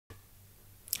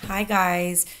Hi,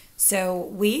 guys. So,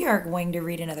 we are going to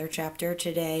read another chapter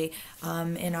today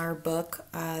in our book,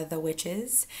 The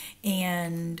Witches.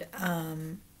 And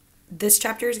this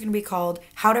chapter is going to be called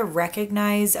How to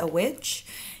Recognize a Witch.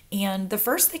 And the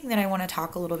first thing that I want to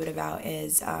talk a little bit about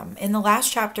is in the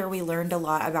last chapter, we learned a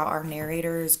lot about our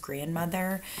narrator's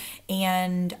grandmother.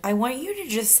 And I want you to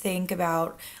just think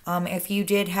about if you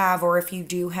did have or if you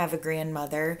do have a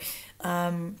grandmother.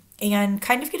 And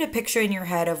kind of get a picture in your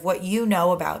head of what you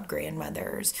know about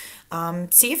grandmothers.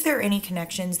 See if there are any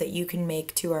connections that you can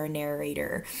make to our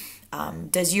narrator.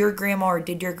 Does your grandma or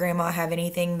did your grandma have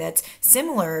anything that's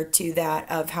similar to that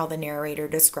of how the narrator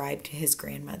described his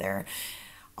grandmother?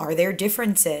 Are there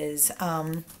differences?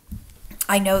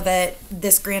 I know that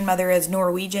this grandmother is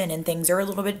Norwegian and things are a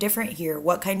little bit different here.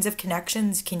 What kinds of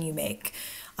connections can you make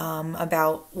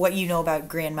about what you know about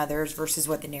grandmothers versus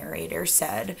what the narrator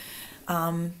said?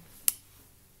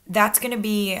 That's going to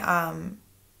be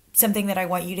something that I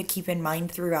want you to keep in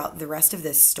mind throughout the rest of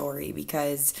this story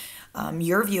because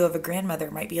your view of a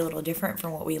grandmother might be a little different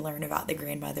from what we learn about the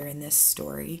grandmother in this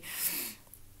story.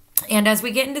 And as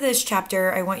we get into this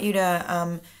chapter, I want you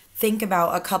to think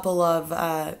about a couple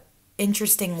of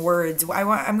interesting words.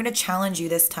 I'm going to challenge you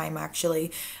this time,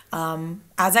 actually.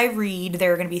 As I read,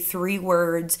 there are going to be 3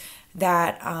 words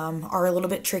that are a little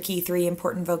bit tricky, 3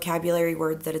 important vocabulary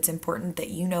words that it's important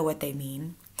that you know what they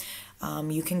mean.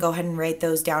 You can go ahead and write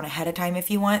those down ahead of time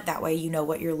if you want. That way you know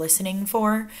what you're listening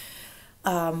for.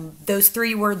 Those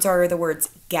 3 words are the words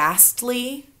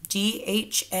ghastly,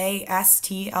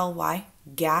 Ghastly,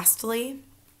 ghastly.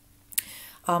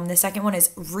 The second one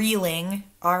is reeling,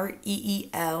 Reeling.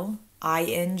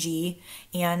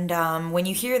 And when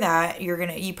you hear that,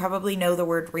 you probably know the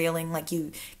word reeling, like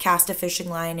you cast a fishing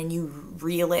line and you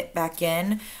reel it back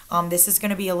in. This is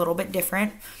going to be a little bit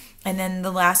different. And then the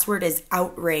last word is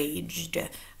outraged.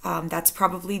 That's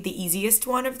probably the easiest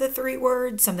one of the 3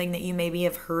 words, something that you maybe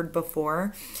have heard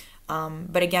before.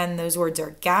 But again, those words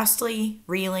are ghastly,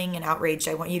 reeling, and outraged.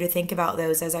 I want you to think about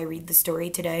those as I read the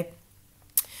story today,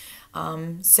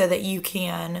 so that you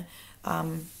can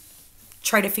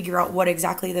try to figure out what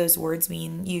exactly those words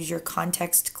mean. Use your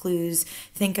context clues.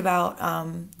 Think about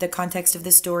the context of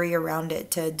the story around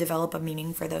it to develop a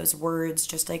meaning for those words,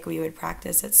 just like we would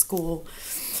practice at school.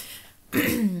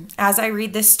 As I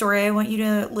read this story, I want you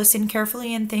to listen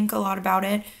carefully and think a lot about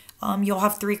it. You'll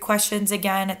have 3 questions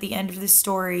again at the end of the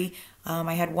story.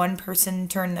 I had one person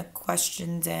turn the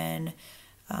questions in,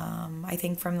 I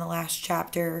think from the last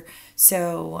chapter.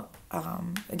 So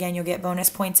again, you'll get bonus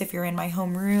points if you're in my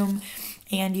homeroom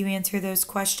and you answer those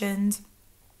questions.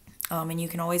 And you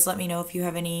can always let me know if you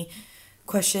have any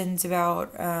questions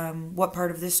about what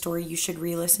part of the story you should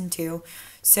re-listen to.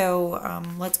 So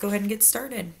let's go ahead and get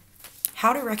started.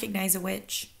 How to recognize a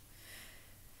witch.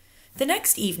 The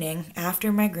next evening,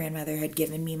 after my grandmother had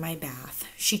given me my bath,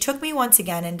 she took me once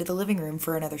again into the living room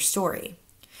for another story.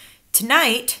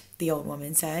 Tonight, the old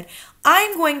woman said,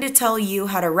 I'm going to tell you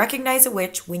how to recognize a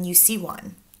witch when you see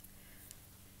one.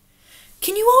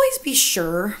 Can you always be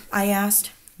sure? I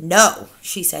asked. No,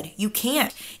 she said, you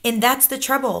can't, and that's the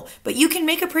trouble, but you can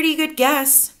make a pretty good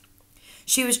guess.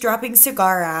 She was dropping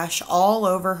cigar ash all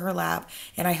over her lap,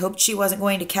 and I hoped she wasn't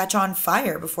going to catch on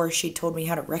fire before she told me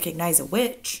how to recognize a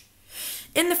witch.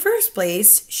 In the first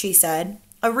place, she said,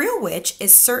 a real witch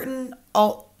is certain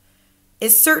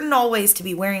always to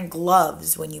be wearing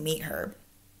gloves when you meet her.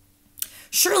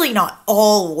 Surely not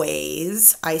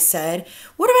always, I said.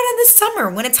 What about in the summer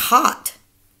when it's hot?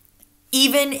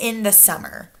 Even in the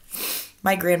summer,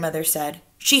 my grandmother said.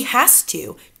 She has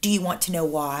to. Do you want to know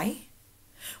why?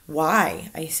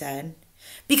 Why? I said.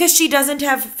 Because she doesn't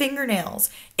have fingernails.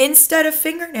 Instead of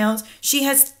fingernails, she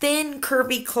has thin,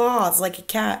 curvy claws like a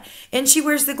cat, and she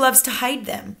wears the gloves to hide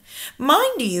them.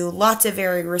 Mind you, lots of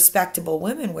very respectable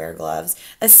women wear gloves,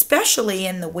 especially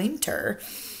in the winter.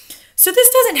 So this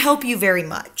doesn't help you very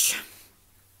much.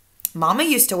 Mama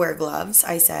used to wear gloves,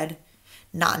 I said.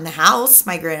 Not in the house,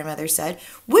 my grandmother said.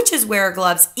 Witches wear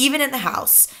gloves even in the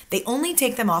house. They only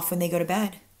take them off when they go to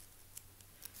bed.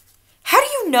 How do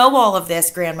you know all of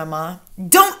this, Grandmama?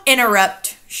 Don't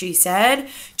interrupt, she said.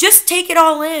 Just take it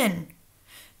all in.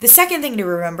 The second thing to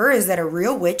remember is that a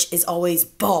real witch is always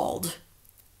bald.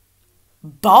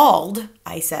 Bald,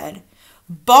 I said.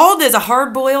 Bald as a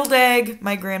hard-boiled egg,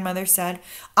 my grandmother said.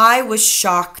 I was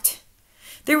shocked.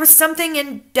 There was something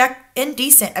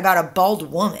indecent about a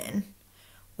bald woman.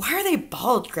 Why are they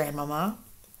bald, Grandmama?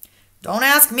 Don't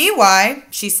ask me why,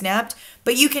 she snapped,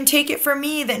 but you can take it from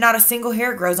me that not a single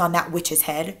hair grows on that witch's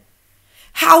head.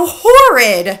 How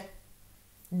horrid!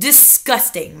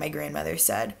 Disgusting, my grandmother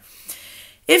said.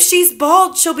 If she's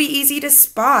bald, she'll be easy to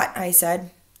spot, I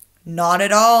said. Not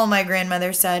at all, my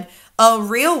grandmother said. A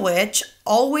real witch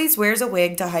always wears a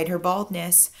wig to hide her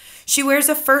baldness. She wears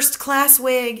a first-class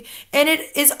wig, and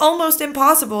it is almost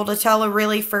impossible to tell a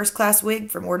really first-class wig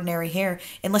from ordinary hair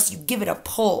unless you give it a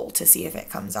pull to see if it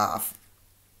comes off.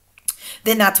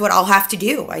 Then that's what I'll have to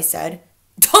do, I said.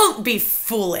 Don't be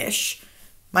foolish,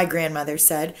 my grandmother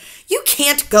said. You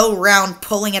can't go round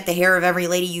pulling at the hair of every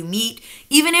lady you meet,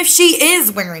 even if she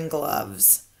is wearing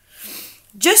gloves.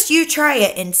 Just you try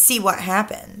it and see what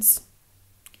happens.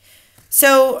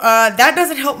 So that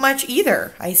doesn't help much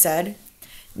either, I said.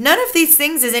 None of these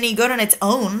things is any good on its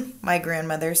own, my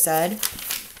grandmother said.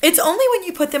 It's only when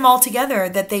you put them all together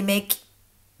that they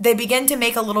begin to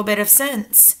make a little bit of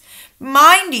sense.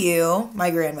 Mind you,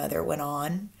 my grandmother went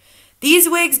on, these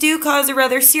wigs do cause a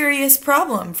rather serious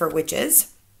problem for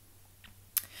witches.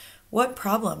 What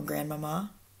problem,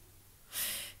 Grandmama?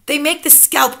 They make the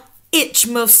scalp itch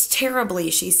most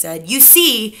terribly, she said. You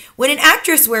see, when an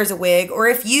actress wears a wig, or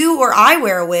if you or I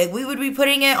wear a wig, we would be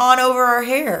putting it on over our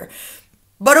hair.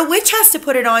 But a witch has to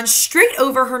put it on straight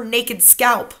over her naked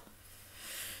scalp.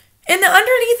 And the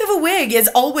underneath of a wig is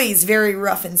always very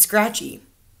rough and scratchy.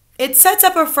 It sets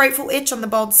up a frightful itch on the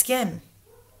bald skin.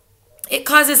 It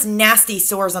causes nasty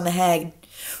sores on the head.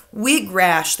 Wig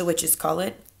rash, the witches call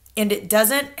it. And it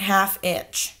doesn't half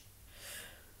itch.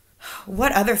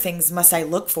 What other things must I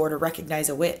look for to recognize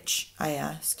a witch? I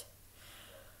asked.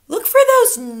 Look for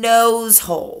those nose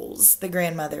holes, my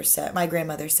grandmother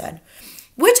said.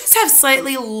 Witches have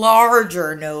slightly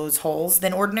larger nose holes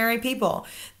than ordinary people.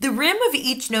 The rim of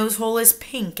each nose hole is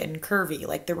pink and curvy,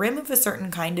 like the rim of a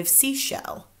certain kind of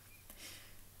seashell.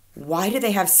 Why do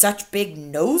they have such big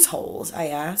nose holes? I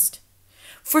asked.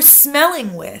 For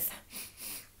smelling with,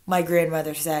 my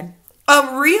grandmother said.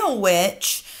 A real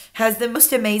witch has the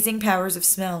most amazing powers of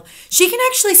smell. She can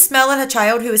actually smell at a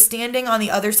child who is standing on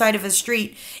the other side of a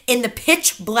street in the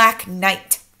pitch black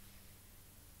night.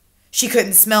 She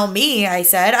couldn't smell me, I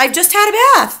said. I've just had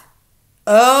a bath.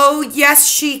 Oh, yes,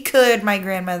 she could, my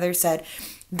grandmother said.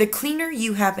 The cleaner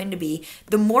you happen to be,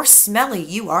 the more smelly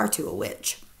you are to a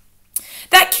witch.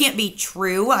 That can't be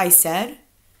true, I said.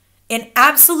 An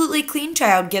absolutely clean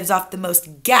child gives off the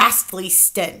most ghastly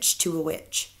stench to a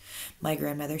witch, my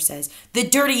grandmother says. The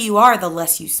dirtier you are, the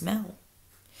less you smell.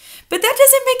 But that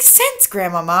doesn't make sense,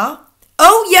 Grandmama.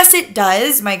 Oh, yes, it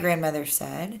does, my grandmother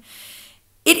said.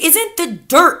 It isn't the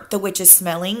dirt the witch is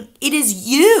smelling. It is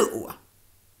you.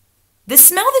 The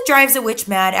smell that drives a witch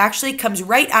mad actually comes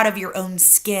right out of your own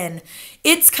skin.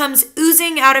 It comes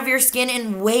oozing out of your skin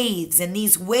in waves, and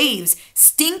these waves,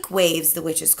 stink waves, the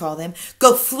witches call them,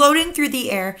 go floating through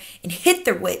the air and hit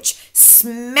the witch,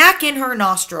 smack in her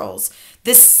nostrils.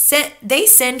 They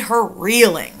send her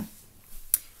reeling.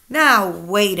 Now,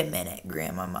 wait a minute,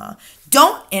 Grandmama.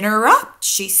 Don't interrupt,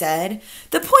 she said.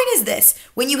 The point is this.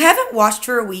 When you haven't washed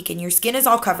for a week and your skin is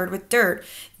all covered with dirt,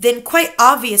 then quite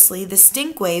obviously the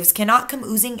stink waves cannot come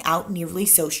oozing out nearly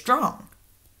so strong.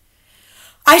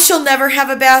 I shall never have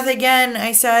a bath again,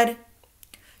 I said.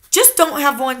 Just don't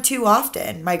have one too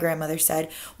often, my grandmother said.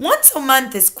 Once a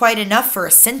month is quite enough for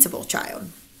a sensible child.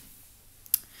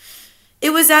 It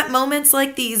was at moments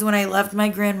like these when I loved my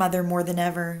grandmother more than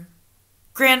ever.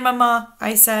 Grandmama,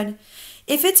 I said,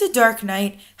 if it's a dark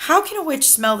night, how can a witch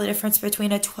smell the difference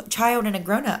between a child and a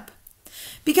grown-up?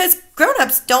 Because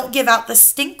grown-ups don't give out the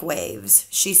stink waves,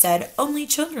 she said. Only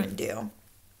children do.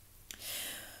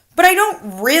 But I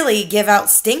don't really give out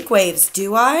stink waves,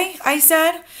 do I? I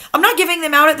said. I'm not giving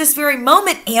them out at this very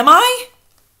moment, am I?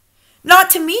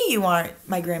 Not to me you aren't,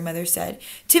 my grandmother said.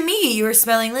 To me you are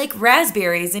smelling like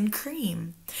raspberries and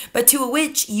cream. But to a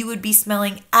witch you would be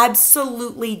smelling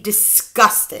absolutely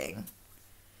disgusting.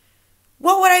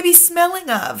 What would I be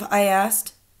smelling of? I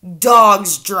asked.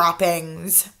 Dog's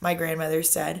droppings, my grandmother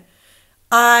said.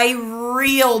 I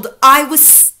reeled. I was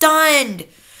stunned.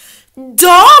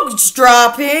 Dog's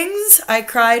droppings, I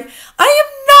cried. I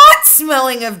am not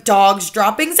smelling of dog's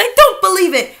droppings. I don't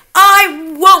believe it.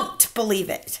 I won't believe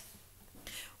it.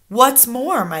 What's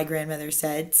more, my grandmother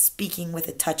said, speaking with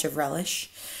a touch of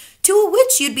relish, to a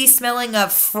witch you'd be smelling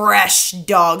of fresh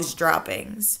dog's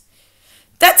droppings.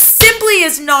 That simply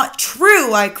is not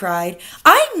true, I cried.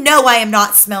 I know I am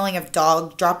not smelling of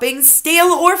dog droppings,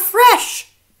 stale or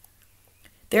fresh.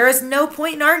 There is no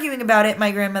point in arguing about it,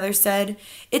 my grandmother said.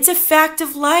 It's a fact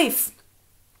of life.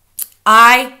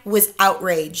 I was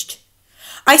outraged.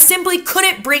 I simply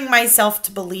couldn't bring myself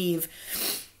to believe.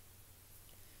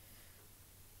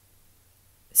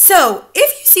 So,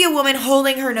 if you see a woman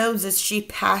holding her nose as she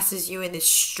passes you in the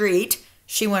street,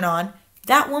 she went on,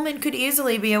 that woman could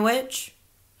easily be a witch.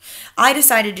 I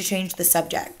decided to change the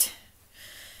subject.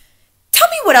 Tell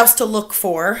me what else to look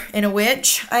for in a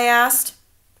witch, I asked.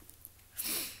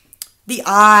 The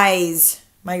eyes,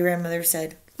 my grandmother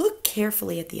said. Look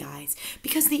carefully at the eyes,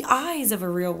 because the eyes of a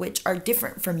real witch are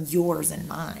different from yours and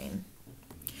mine.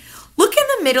 Look in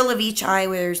the middle of each eye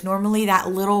where there's normally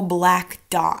that little black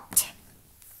dot.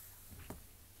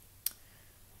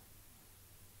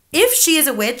 If she is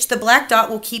a witch, the black dot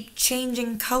will keep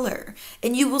changing color,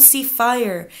 and you will see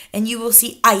fire, and you will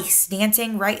see ice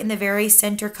dancing right in the very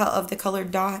center of the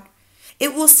colored dot.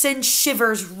 It will send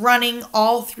shivers running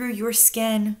all through your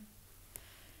skin.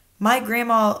 My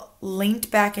grandma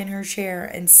leaned back in her chair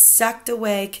and sucked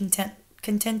away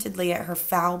contentedly at her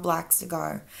foul black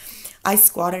cigar. I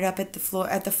squatted up at the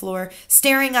floor,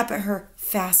 staring up at her,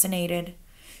 fascinated.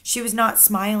 She was not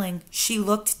smiling. She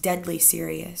looked deadly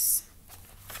serious.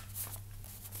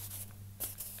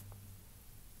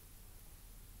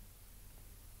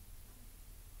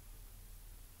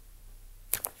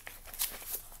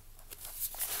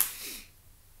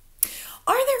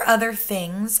 Are there other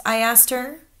things? I asked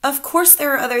her. Of course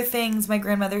there are other things, my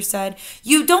grandmother said.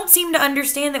 You don't seem to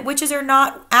understand that witches are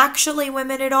not actually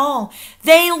women at all.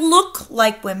 They look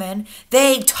like women,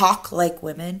 they talk like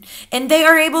women, and they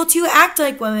are able to act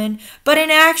like women, but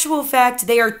in actual fact,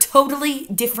 they are totally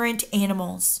different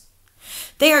animals.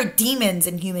 They are demons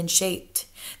in human shaped.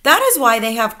 That is why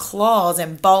they have claws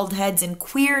and bald heads and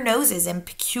queer noses and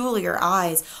peculiar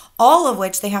eyes, all of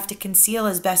which they have to conceal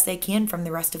as best they can from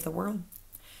the rest of the world.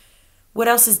 What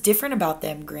else is different about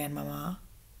them, Grandmama?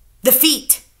 The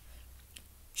feet,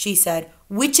 she said.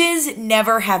 Witches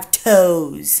never have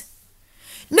toes.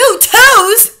 No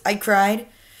toes, I cried.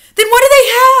 Then what do they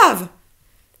have?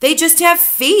 They just have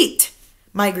feet,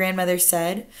 my grandmother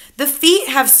said. The feet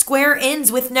have square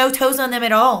ends with no toes on them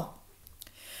at all.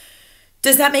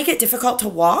 Does that make it difficult to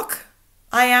walk?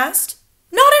 I asked.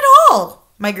 Not at all,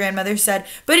 my grandmother said,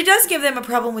 but it does give them a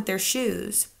problem with their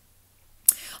shoes.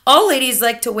 All ladies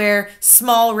like to wear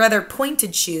small, rather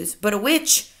pointed shoes, but a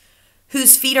witch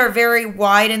whose feet are very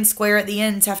wide and square at the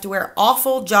ends has the most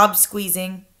awful job squeezing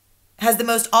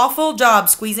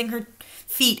her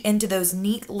feet into those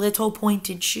neat little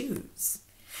pointed shoes.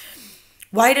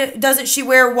 Why doesn't she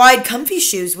wear wide, comfy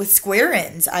shoes with square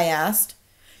ends? I asked.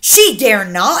 She dare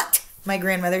not, my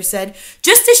grandmother said.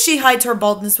 Just as she hides her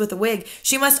baldness with a wig,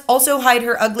 she must also hide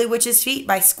her ugly witch's feet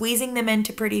by squeezing them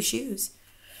into pretty shoes.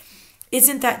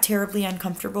 Isn't that terribly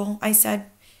uncomfortable? I said.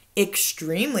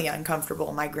 Extremely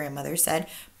uncomfortable, my grandmother said,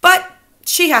 but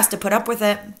she has to put up with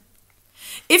it.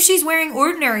 If she's wearing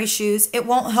ordinary shoes, it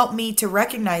won't help me to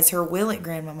recognize her, will it,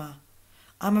 Grandmama?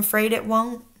 I'm afraid it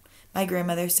won't, my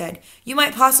grandmother said. You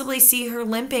might possibly see her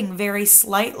limping very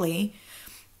slightly,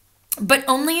 but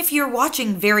only if you're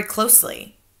watching very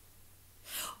closely.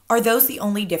 Are those the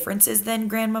only differences then,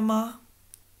 Grandmama?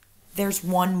 There's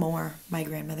one more, my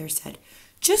grandmother said.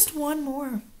 Just one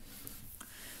more.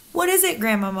 What is it,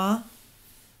 Grandmama?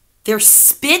 Their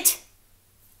spit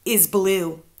is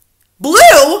blue.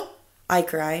 Blue? I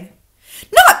cried.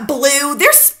 Not blue.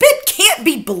 Their spit can't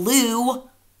be blue.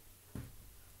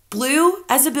 Blue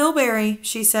as a bilberry,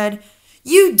 she said.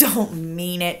 You don't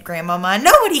mean it, Grandmama.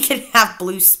 Nobody can have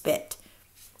blue spit.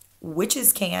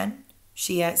 Witches can,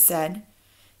 she said.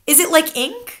 Is it like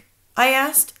ink? I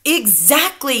asked.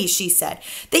 Exactly, she said.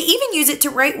 They even use it to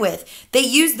write with. They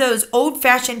use those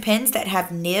old-fashioned pens that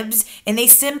have nibs, and they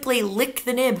simply lick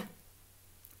the nib.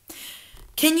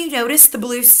 Can you notice the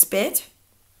blue spit,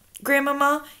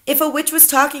 Grandmama? If a witch was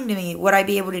talking to me, would I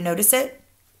be able to notice it?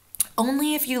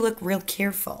 Only if you look real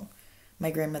careful, my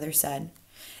grandmother said.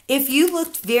 If you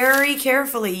looked very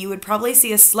carefully, you would probably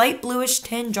see a slight bluish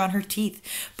tinge on her teeth,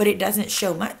 but it doesn't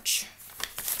show much.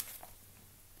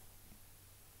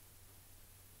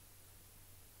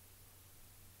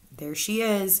 There she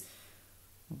is,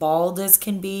 bald as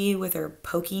can be, with her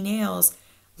pokey nails,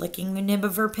 licking the nib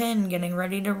of her pen, getting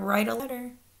ready to write a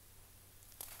letter.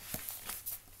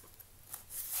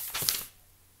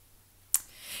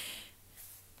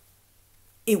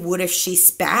 It would if she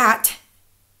spat,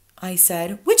 I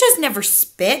said. Witches never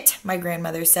spit, my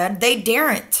grandmother said. They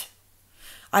daren't.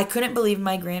 I couldn't believe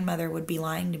my grandmother would be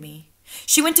lying to me.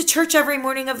 She went to church every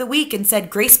morning of the week and said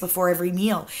grace before every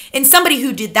meal, and somebody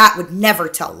who did that would never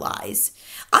tell lies.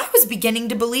 I was beginning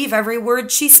to believe every word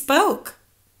she spoke.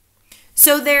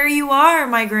 So there you are,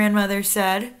 my grandmother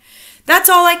said. That's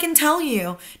all I can tell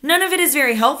you. None of it is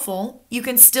very helpful. You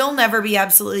can still never be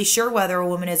absolutely sure whether a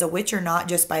woman is a witch or not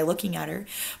just by looking at her.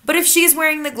 But if she is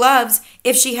wearing the gloves,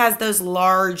 if she has those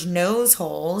large nose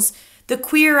holes, the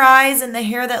queer eyes and the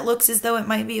hair that looks as though it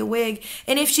might be a wig,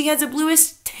 and if she has a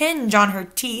bluish tinge on her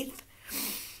teeth,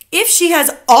 if she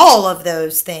has all of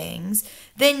those things,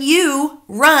 Then you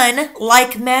run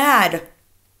like mad.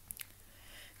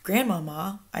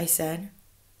 Grandmama, I said,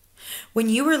 when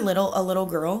you were a little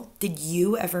girl, did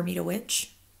you ever meet a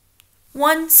witch?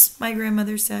 Once, my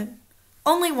grandmother said.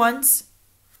 Only once.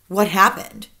 What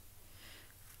happened?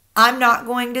 I'm not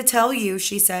going to tell you,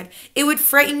 she said. It would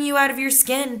frighten you out of your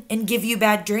skin and give you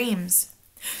bad dreams.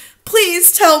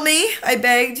 Please tell me, I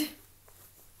begged.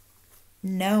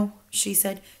 No, she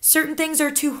said. Certain things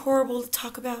are too horrible to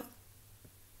talk about.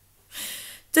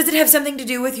 Does it have something to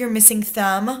do with your missing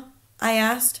thumb? I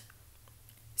asked.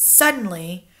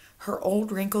 Suddenly, her old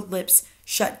wrinkled lips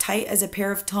shut tight as a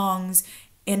pair of tongs,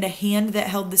 and a hand that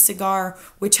held the cigar,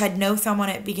 which had no thumb on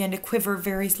it, began to quiver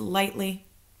very lightly.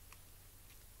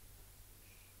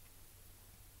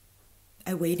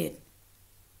 I waited.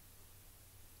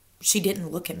 She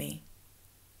didn't look at me.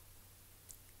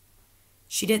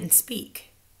 She didn't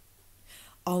speak.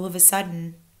 All of a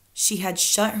sudden, she had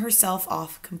shut herself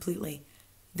off completely.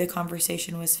 The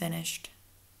conversation was finished.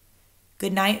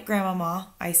 Good night,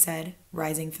 Grandmama, I said,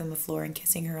 rising from the floor and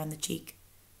kissing her on the cheek.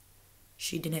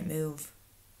 She didn't move.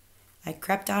 I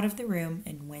crept out of the room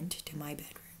and went to my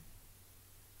bedroom.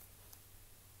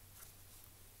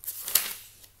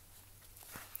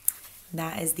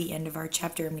 That is the end of our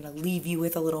chapter. I'm going to leave you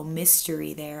with a little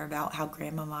mystery there about how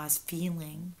Grandmama is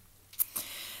feeling.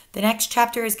 The next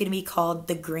chapter is going to be called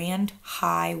The Grand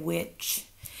High Witch.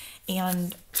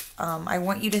 And I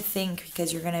want you to think,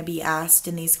 because you're going to be asked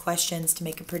in these questions to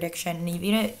make a prediction. And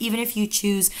even if you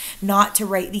choose not to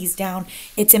write these down,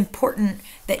 it's important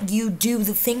that you do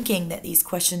the thinking that these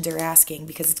questions are asking,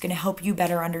 because it's going to help you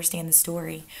better understand the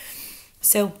story.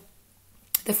 So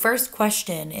the first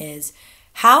question is,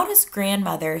 how does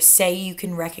grandmother say you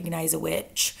can recognize a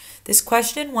witch? This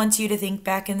question wants you to think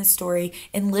back in the story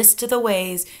and list the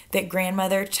ways that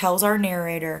grandmother tells our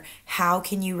narrator, how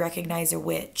can you recognize a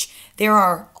witch? There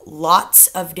are lots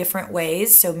of different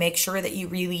ways, so make sure that you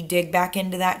really dig back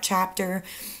into that chapter.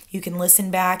 You can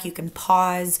listen back, you can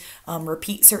pause,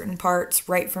 repeat certain parts,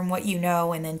 write from what you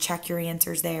know, and then check your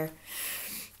answers there.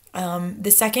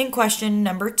 The second question,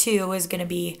 number 2, is going to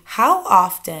be, how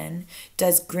often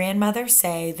does grandmother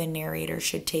say the narrator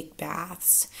should take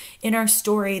baths? In our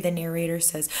story, the narrator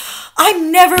says, I'm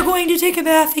never going to take a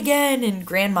bath again. And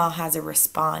grandma has a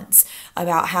response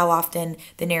about how often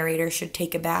the narrator should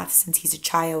take a bath, since he's a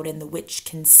child and the witch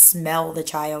can smell the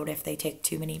child if they take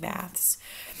too many baths.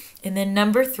 And then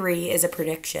number 3 is a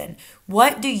prediction.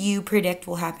 What do you predict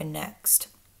will happen next?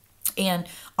 And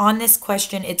on this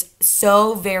question, it's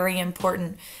so very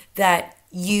important that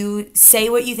you say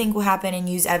what you think will happen and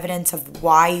use evidence of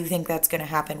why you think that's going to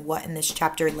happen. What in this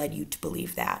chapter led you to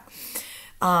believe that?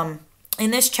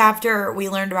 In this chapter, we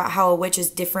learned about how a witch is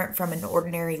different from an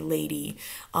ordinary lady.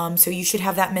 So you should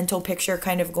have that mental picture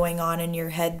kind of going on in your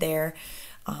head there.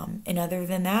 And other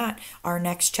than that, our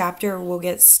next chapter will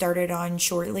get started on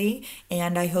shortly.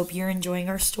 And I hope you're enjoying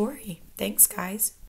our story. Thanks, guys.